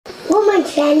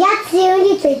全家只有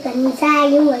你最笨噻，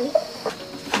因为。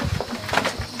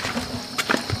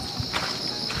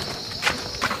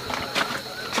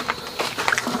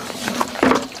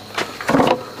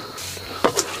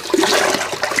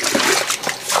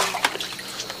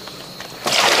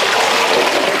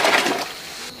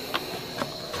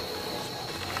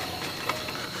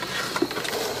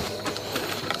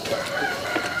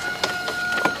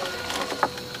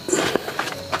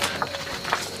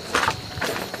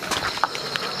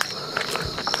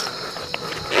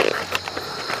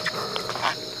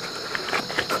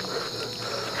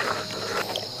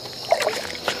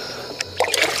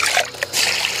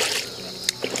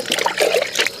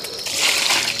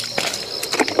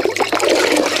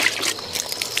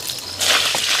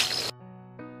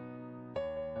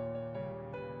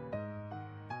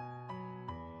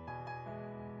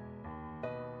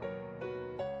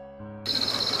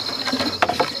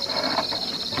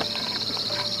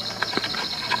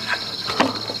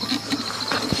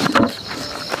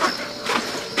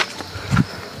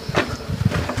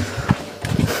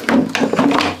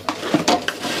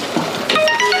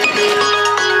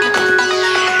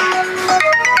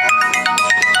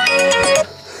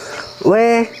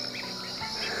喂，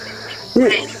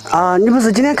你不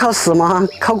是今天考试吗？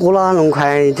考过了，那么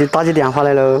快就打起电话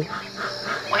来了。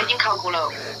我已经考过了。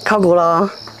考过了？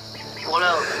过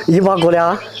了。100过的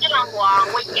啊？你啷过啊？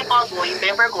我100过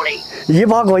100分过的。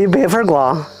100过100分过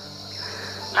啊？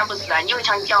那不是啊，你又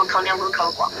想讲考2分考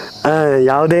过？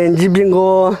要得，你比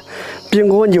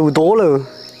我牛多了。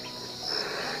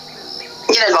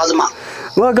你在干什么？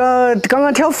我刚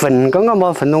刚挑粪，刚刚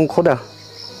把粪弄磕掉。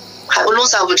还不弄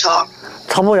啥不炒？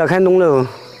差不多要开弄了。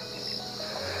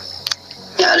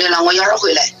要得，那我一会儿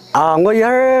回来。我一会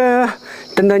儿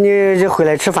等到你就回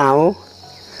来吃饭哦。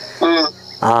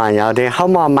要得，好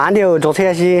嘛，慢点哦，坐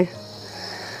车些。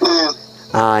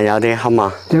要得，好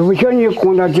嘛。对不起，你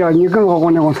光大姐，你跟我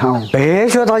讲那个长哦。必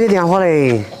须要打起电话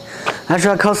来，他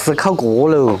说考试考过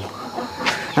了，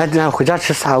回家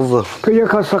吃晌午。必须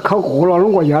考试考过了，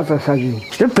弄个鸭子噻你。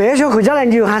就必须回家来，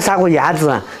你就喊杀个鸭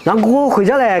子，让我回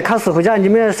家来考试回家，你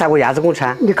们杀个鸭子给我吃。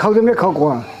你考都没考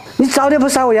过啊？你早点不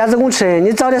杀个鸭子给我吃，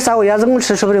你早点杀个鸭子给我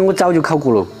吃，说不定我早就考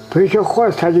过了。必须好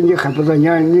噻你还不是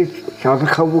你下次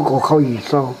考5个考1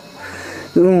次哦。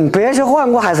必须好，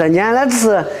我还是撵那只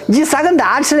是你3个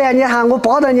蛋吃的，你喊我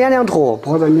包到撵2坨。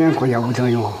包到撵2坨要不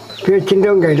成哟。别今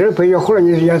天挨点必须好了，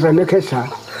你鸭子还没开吃啊？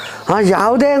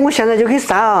要得，我现在就可以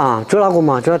杀啊！就那个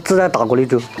嘛，就只在大锅里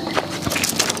煮。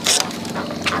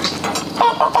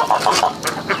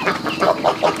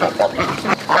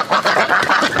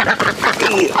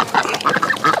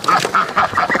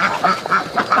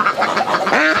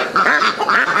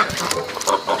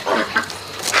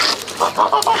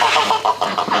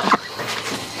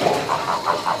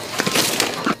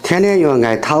天天又要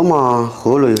挨讨嘛，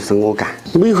后来又是我干。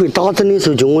每回打针的时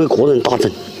候就我一个人打针，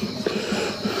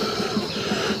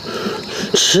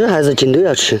吃还是尽都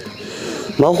要吃，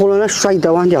冒火了那甩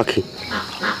到碗底下去。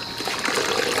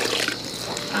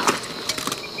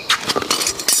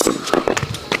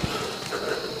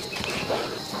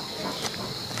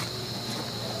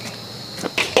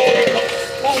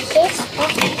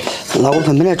那我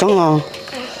盆盆来装啊，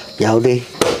要得。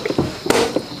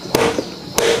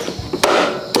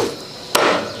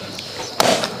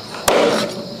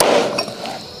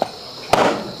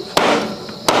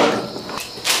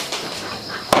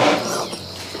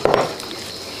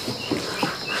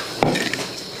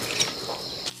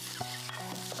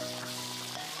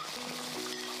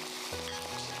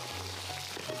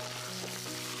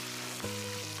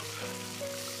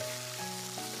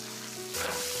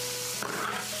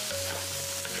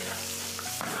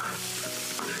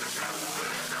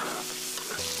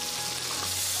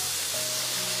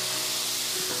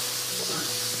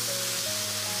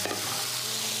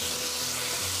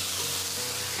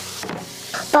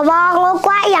爸爸，我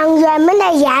刮杨园没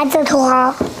得燕子头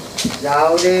哈。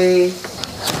要的。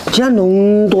既然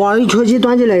弄多了，你缺起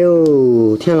端起来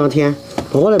哟。天啊天，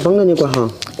我来帮着你刮哈。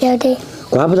要得。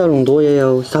刮不到弄多也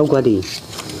要少刮的。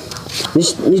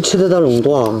你吃得到弄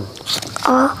多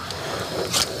啊？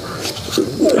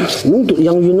弄多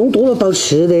洋芋弄多了不好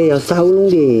吃的，要少弄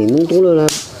的，弄多了呢，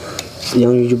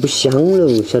洋芋就不香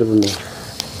了，晓得不嘛？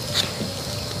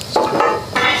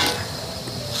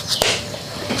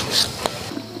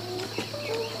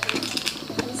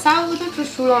晌午都煮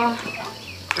熟了。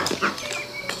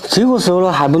这个时候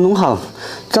了还不弄好，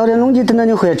早点弄起，等到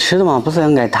你回来吃的嘛，不是要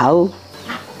挨讨。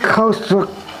考试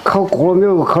考过了没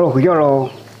有？考了回家了。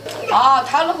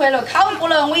考了回来了，考过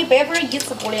了，我100分1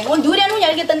次过的，我6点钟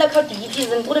就给等到考第1题，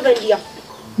人多得不得了。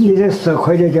你这10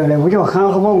块钱的，我就喊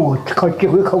好把我考几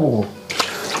回考过。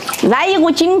那一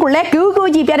个井棍的勾勾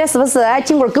级标的是不是？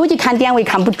井棍勾级看点位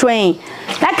看不准，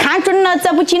那看准了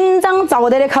这不紧张，咋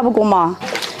得考不过嘛？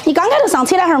你刚开头上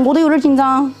车那会儿我都有点紧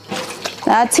张，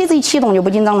车子一启动就不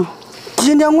紧张了。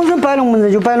今天我说摆龙门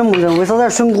阵就摆龙门阵，为啥子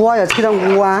选我要扯到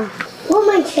我啊？我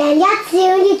们全家只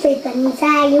有你最笨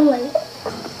噻，因为。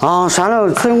啊，算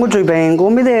了，只有我最笨，我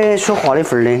没得说话的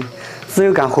份儿的，只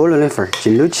有干活人的份儿，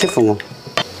净都欺负我。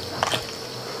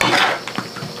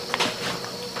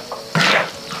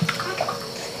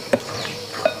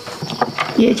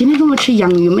爷，今天中午吃洋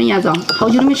芋焖鸭子，好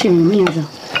久都没吃洋芋焖鸭子。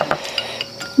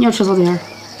你要吃啥子呀？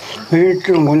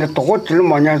这我那多吃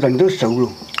嘛，人都瘦了。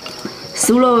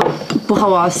瘦了不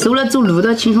好啊，瘦了走路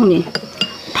都轻松点，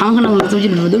胖很了我们走起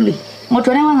路都累。我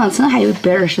昨天晚上称还有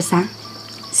123，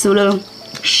瘦了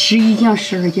11斤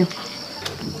12斤。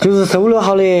就是瘦了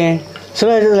好的，瘦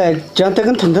来就来，这样得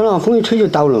跟腾腾了，风一吹就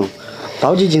倒了，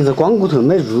倒起尽是光骨头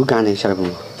没肉感的，晓得不？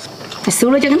瘦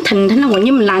了就跟腾腾了，问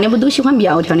你们男的不都喜欢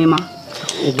苗条的吗？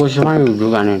我不喜欢有肉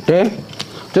感的，对，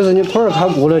这是你普洱考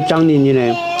过了，奖励你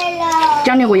的。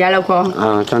奖励我压了可。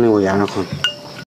啊，奖励我压了可。